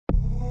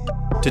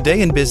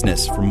Today in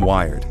Business from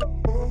Wired.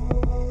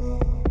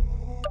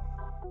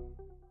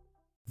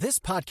 This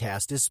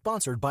podcast is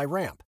sponsored by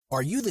Ramp.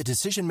 Are you the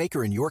decision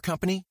maker in your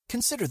company?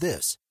 Consider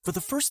this. For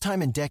the first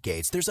time in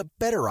decades, there's a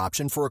better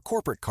option for a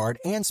corporate card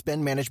and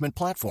spend management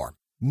platform.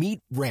 Meet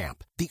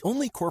Ramp, the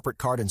only corporate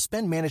card and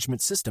spend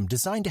management system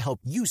designed to help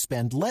you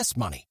spend less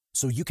money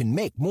so you can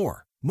make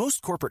more.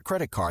 Most corporate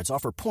credit cards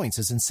offer points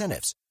as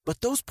incentives,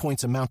 but those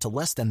points amount to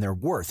less than their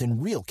worth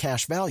in real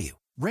cash value.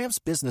 Ramp's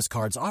business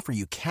cards offer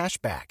you cash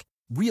back,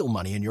 real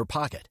money in your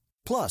pocket.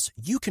 Plus,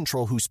 you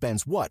control who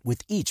spends what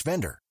with each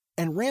vendor.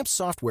 And Ramp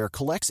software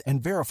collects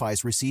and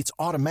verifies receipts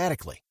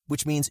automatically,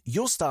 which means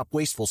you'll stop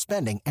wasteful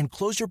spending and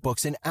close your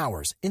books in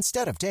hours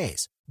instead of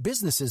days.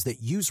 Businesses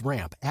that use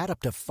Ramp add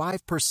up to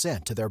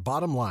 5% to their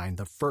bottom line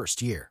the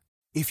first year.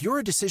 If you're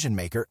a decision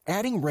maker,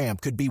 adding Ramp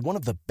could be one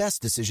of the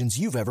best decisions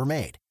you've ever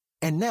made.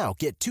 And now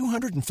get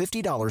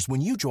 $250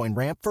 when you join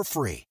Ramp for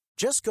free.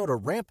 Just go to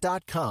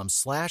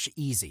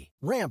ramp.com/easy.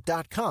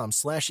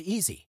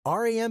 Ramp.com/easy.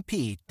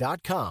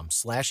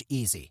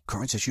 RAMP.com/easy.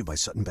 Cards issued by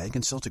Sutton Bank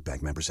and Celtic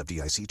Bank, members of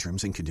FDIC.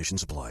 Terms and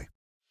conditions apply.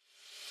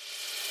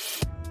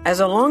 As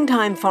a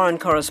longtime foreign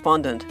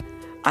correspondent,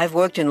 I've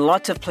worked in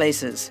lots of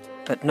places,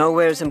 but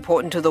nowhere as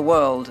important to the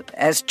world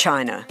as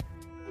China.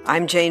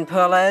 I'm Jane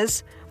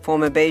Perlez,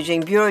 former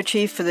Beijing bureau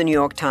chief for the New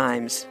York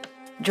Times.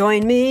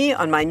 Join me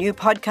on my new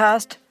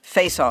podcast,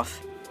 Face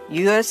Off,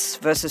 U.S.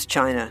 versus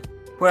China,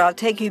 where I'll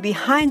take you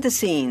behind the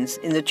scenes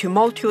in the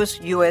tumultuous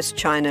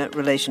U.S.-China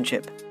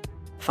relationship.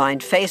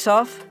 Find Face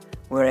Off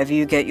wherever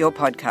you get your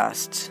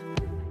podcasts.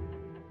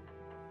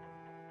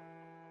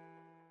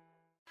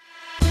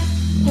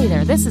 Hey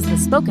there, this is the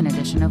spoken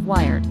edition of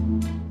Wired.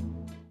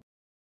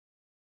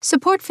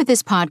 Support for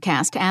this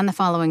podcast and the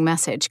following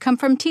message come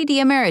from TD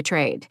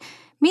Ameritrade.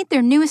 Meet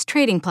their newest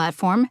trading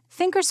platform,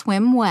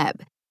 thinkorswim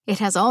Web. It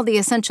has all the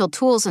essential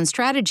tools and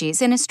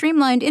strategies in a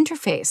streamlined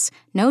interface.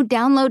 No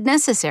download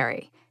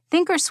necessary.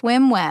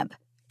 thinkorswim Web.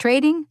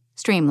 Trading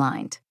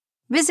streamlined.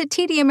 Visit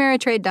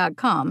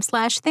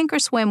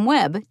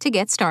tdameritrade.com/thinkorswimweb to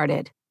get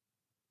started.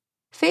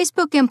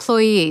 Facebook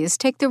employees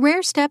take the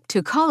rare step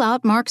to call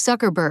out Mark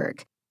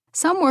Zuckerberg.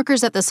 Some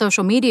workers at the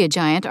social media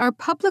giant are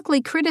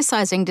publicly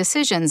criticizing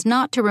decisions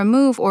not to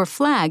remove or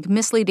flag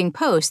misleading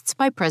posts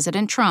by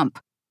President Trump.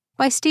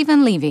 By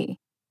Stephen Levy.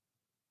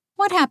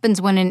 What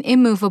happens when an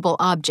immovable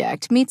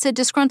object meets a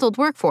disgruntled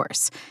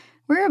workforce?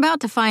 We're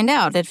about to find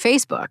out at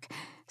Facebook.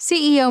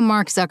 CEO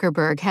Mark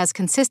Zuckerberg has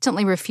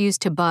consistently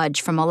refused to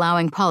budge from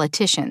allowing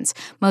politicians,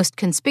 most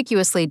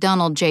conspicuously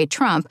Donald J.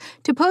 Trump,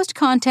 to post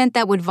content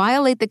that would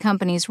violate the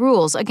company's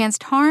rules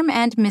against harm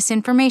and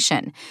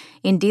misinformation.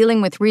 In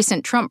dealing with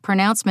recent Trump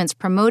pronouncements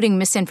promoting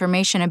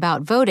misinformation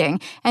about voting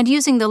and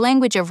using the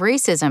language of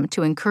racism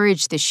to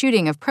encourage the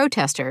shooting of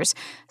protesters,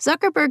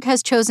 Zuckerberg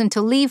has chosen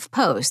to leave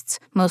posts,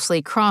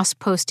 mostly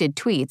cross-posted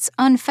tweets,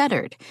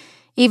 unfettered.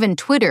 Even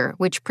Twitter,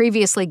 which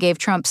previously gave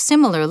Trump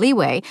similar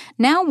leeway,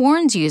 now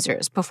warns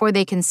users before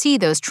they can see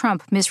those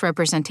Trump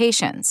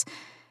misrepresentations.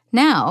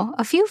 Now,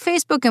 a few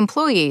Facebook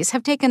employees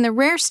have taken the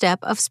rare step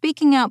of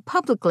speaking out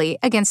publicly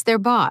against their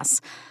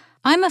boss.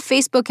 I'm a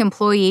Facebook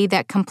employee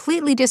that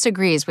completely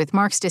disagrees with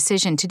Mark's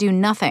decision to do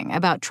nothing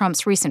about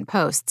Trump's recent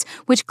posts,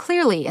 which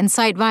clearly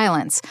incite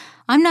violence.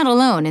 I'm not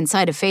alone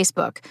inside of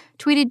Facebook,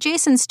 tweeted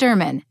Jason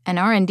Sturman, an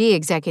R&D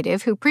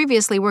executive who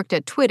previously worked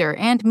at Twitter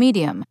and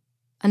Medium.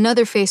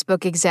 Another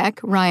Facebook exec,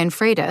 Ryan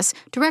Freitas,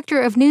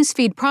 director of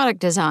newsfeed product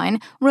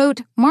design,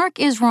 wrote, "Mark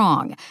is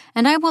wrong,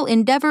 and I will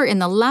endeavor in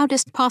the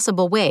loudest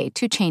possible way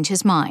to change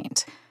his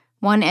mind."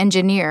 One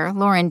engineer,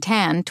 Lauren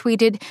Tan,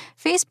 tweeted,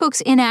 "Facebook's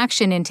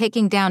inaction in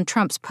taking down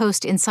Trump's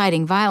post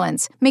inciting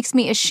violence makes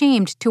me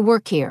ashamed to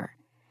work here."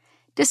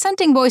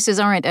 Dissenting voices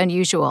aren't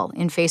unusual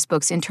in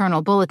Facebook's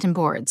internal bulletin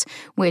boards,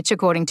 which,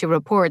 according to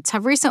reports,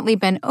 have recently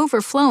been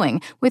overflowing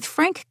with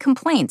frank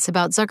complaints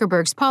about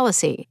Zuckerberg's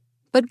policy.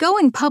 But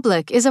going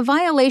public is a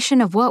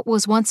violation of what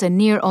was once a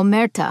near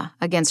omerta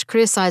against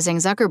criticizing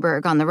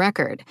Zuckerberg on the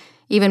record.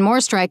 Even more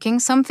striking,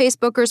 some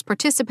Facebookers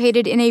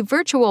participated in a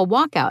virtual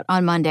walkout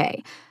on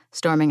Monday.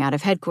 Storming out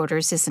of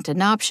headquarters isn't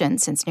an option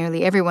since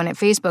nearly everyone at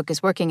Facebook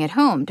is working at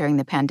home during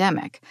the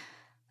pandemic.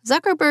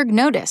 Zuckerberg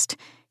noticed.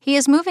 He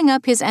is moving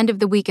up his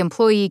end-of-the-week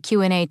employee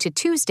Q&A to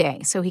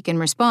Tuesday so he can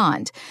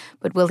respond.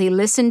 But will he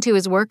listen to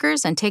his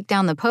workers and take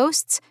down the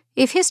posts?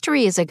 If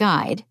history is a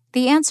guide,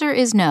 the answer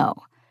is no.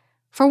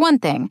 For one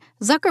thing,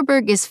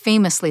 Zuckerberg is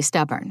famously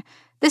stubborn.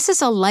 This is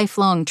a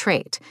lifelong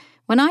trait.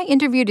 When I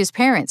interviewed his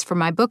parents for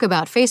my book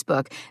about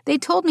Facebook, they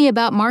told me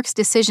about Mark's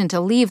decision to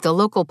leave the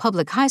local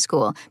public high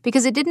school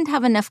because it didn't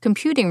have enough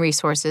computing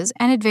resources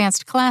and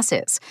advanced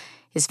classes.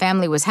 His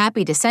family was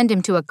happy to send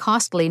him to a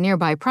costly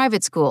nearby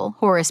private school,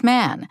 Horace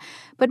Mann.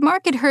 But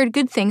Mark had heard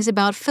good things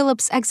about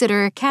Phillips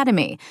Exeter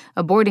Academy,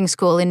 a boarding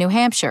school in New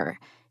Hampshire.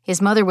 His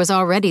mother was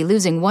already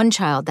losing one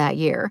child that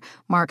year.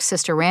 Mark's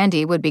sister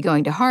Randy would be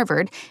going to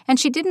Harvard, and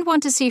she didn't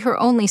want to see her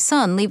only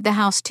son leave the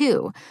house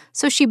too.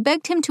 So she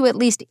begged him to at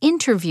least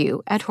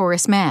interview at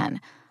Horace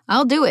Mann.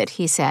 "I'll do it,"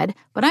 he said,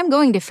 "but I'm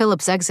going to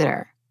Phillips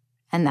Exeter."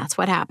 And that's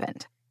what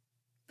happened.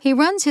 He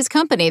runs his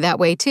company that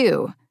way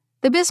too.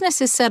 The business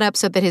is set up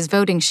so that his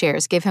voting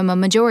shares give him a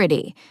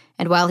majority,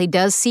 and while he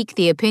does seek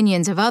the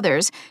opinions of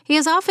others, he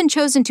has often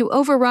chosen to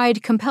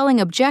override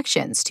compelling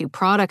objections to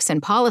products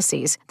and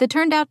policies that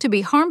turned out to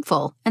be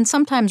harmful and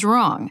sometimes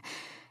wrong.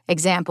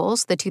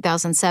 Examples: the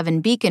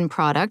 2007 Beacon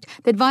product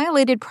that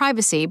violated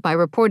privacy by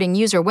reporting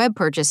user web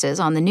purchases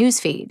on the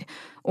newsfeed,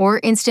 or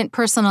instant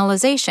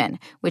personalization,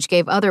 which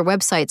gave other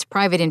websites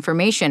private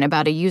information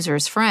about a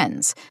user's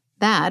friends.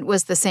 That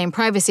was the same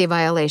privacy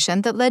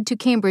violation that led to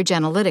Cambridge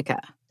Analytica.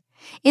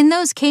 In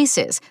those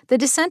cases, the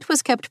dissent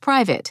was kept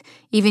private.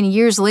 Even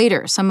years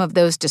later, some of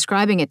those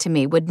describing it to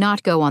me would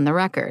not go on the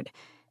record.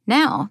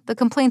 Now, the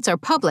complaints are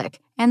public,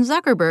 and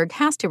Zuckerberg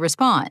has to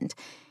respond.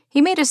 He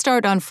made a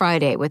start on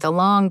Friday with a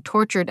long,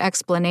 tortured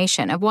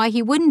explanation of why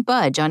he wouldn't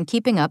budge on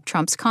keeping up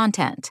Trump's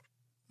content.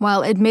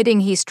 While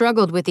admitting he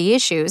struggled with the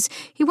issues,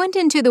 he went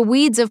into the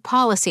weeds of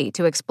policy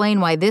to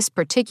explain why this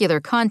particular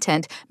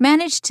content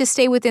managed to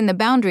stay within the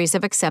boundaries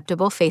of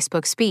acceptable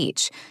Facebook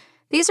speech.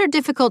 These are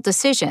difficult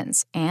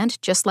decisions, and,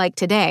 just like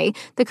today,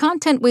 the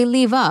content we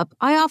leave up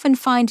I often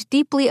find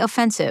deeply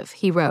offensive,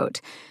 he wrote.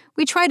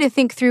 We try to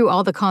think through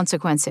all the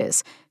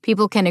consequences.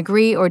 People can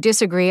agree or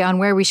disagree on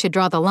where we should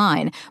draw the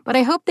line, but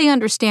I hope they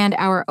understand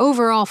our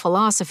overall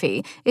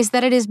philosophy is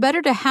that it is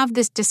better to have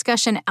this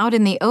discussion out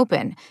in the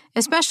open,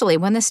 especially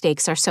when the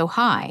stakes are so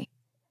high.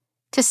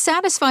 To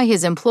satisfy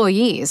his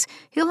employees,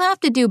 he'll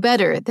have to do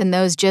better than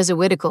those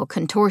Jesuitical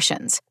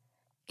contortions.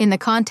 In the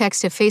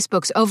context of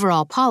Facebook's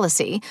overall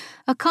policy,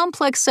 a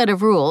complex set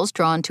of rules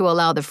drawn to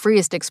allow the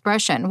freest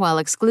expression while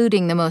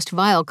excluding the most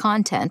vile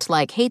content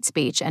like hate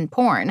speech and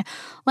porn,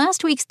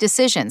 last week's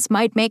decisions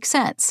might make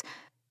sense.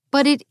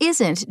 But it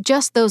isn't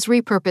just those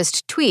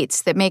repurposed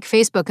tweets that make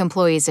Facebook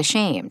employees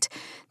ashamed.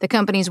 The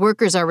company's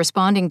workers are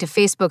responding to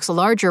Facebook's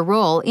larger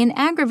role in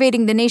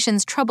aggravating the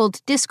nation's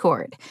troubled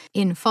discord.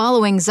 In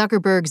following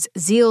Zuckerberg's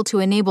zeal to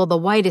enable the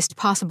widest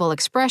possible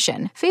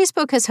expression,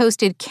 Facebook has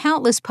hosted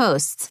countless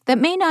posts that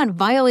may not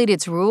violate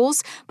its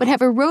rules, but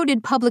have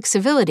eroded public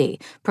civility,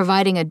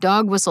 providing a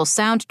dog whistle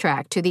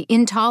soundtrack to the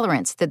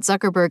intolerance that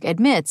Zuckerberg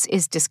admits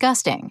is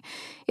disgusting.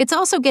 It's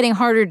also getting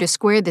harder to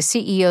square the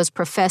CEO's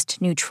professed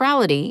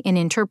neutrality in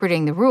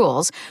interpreting the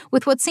rules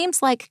with what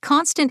seems like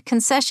constant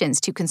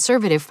concessions to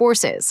conservative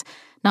forces,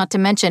 not to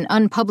mention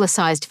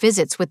unpublicized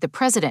visits with the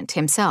president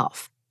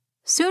himself.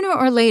 Sooner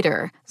or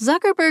later,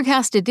 Zuckerberg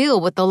has to deal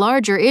with the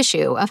larger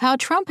issue of how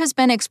Trump has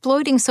been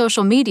exploiting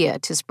social media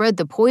to spread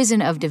the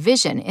poison of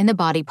division in the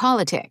body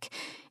politic.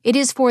 It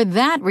is for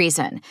that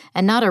reason,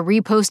 and not a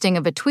reposting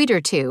of a tweet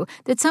or two,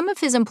 that some of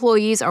his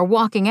employees are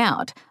walking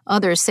out,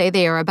 others say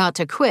they are about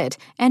to quit,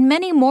 and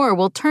many more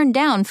will turn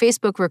down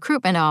Facebook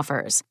recruitment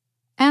offers.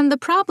 And the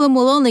problem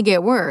will only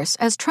get worse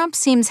as Trump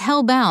seems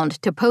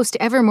hell-bound to post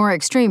ever more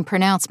extreme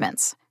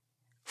pronouncements.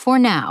 For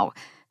now,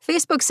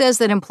 Facebook says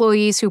that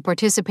employees who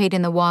participate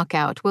in the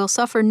walkout will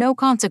suffer no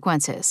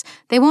consequences.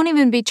 They won't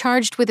even be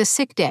charged with a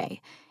sick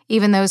day.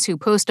 Even those who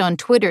post on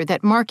Twitter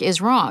that Mark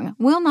is wrong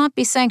will not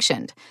be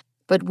sanctioned.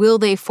 But will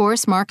they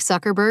force Mark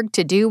Zuckerberg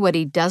to do what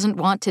he doesn't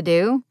want to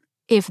do?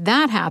 If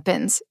that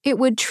happens, it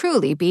would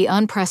truly be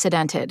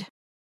unprecedented.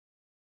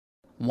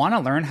 Want to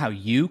learn how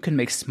you can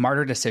make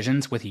smarter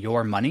decisions with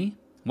your money?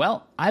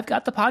 Well, I've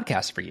got the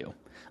podcast for you.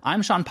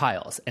 I'm Sean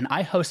Piles, and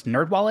I host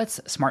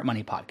NerdWallet's Smart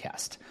Money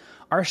Podcast.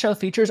 Our show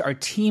features our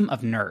team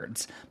of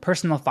nerds,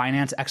 personal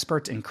finance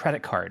experts in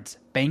credit cards,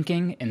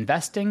 banking,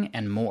 investing,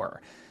 and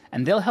more.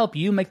 And they'll help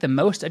you make the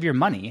most of your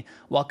money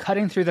while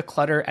cutting through the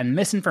clutter and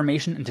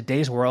misinformation in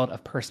today's world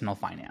of personal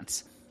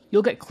finance.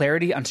 You'll get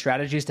clarity on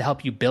strategies to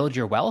help you build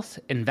your wealth,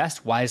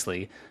 invest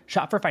wisely,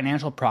 shop for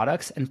financial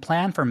products, and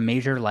plan for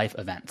major life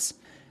events.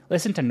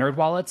 Listen to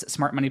NerdWallet's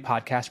Smart Money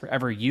Podcast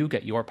wherever you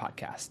get your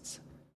podcasts.